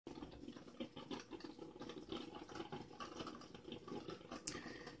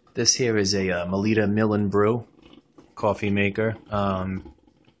This here is a Melitta mill and brew coffee maker.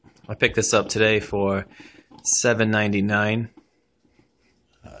 I picked this up today for $7.99.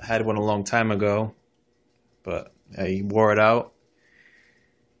 Had one a long time ago, but I wore it out.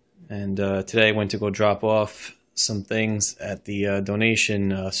 And today I went to go drop off some things at the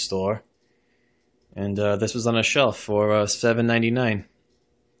donation store. And this was on a shelf for $7.99.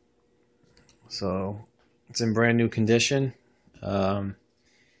 So it's in brand new condition.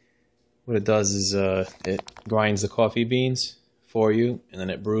 What it does is it grinds the coffee beans for you, and then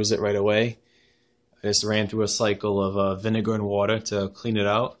it brews it right away. I just ran through a cycle of vinegar and water to clean it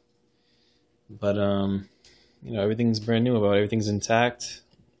out. But you know, everything's brand new about it. Everything's intact.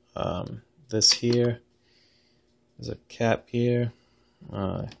 This here, there's a cap here.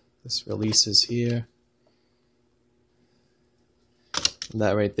 This releases here. And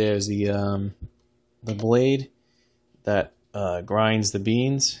that right there is the blade that grinds the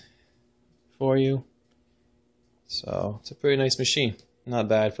beans for you. So it's a pretty nice machine. Not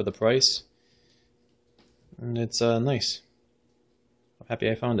bad for the price. And it's nice. I'm happy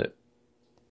I found it.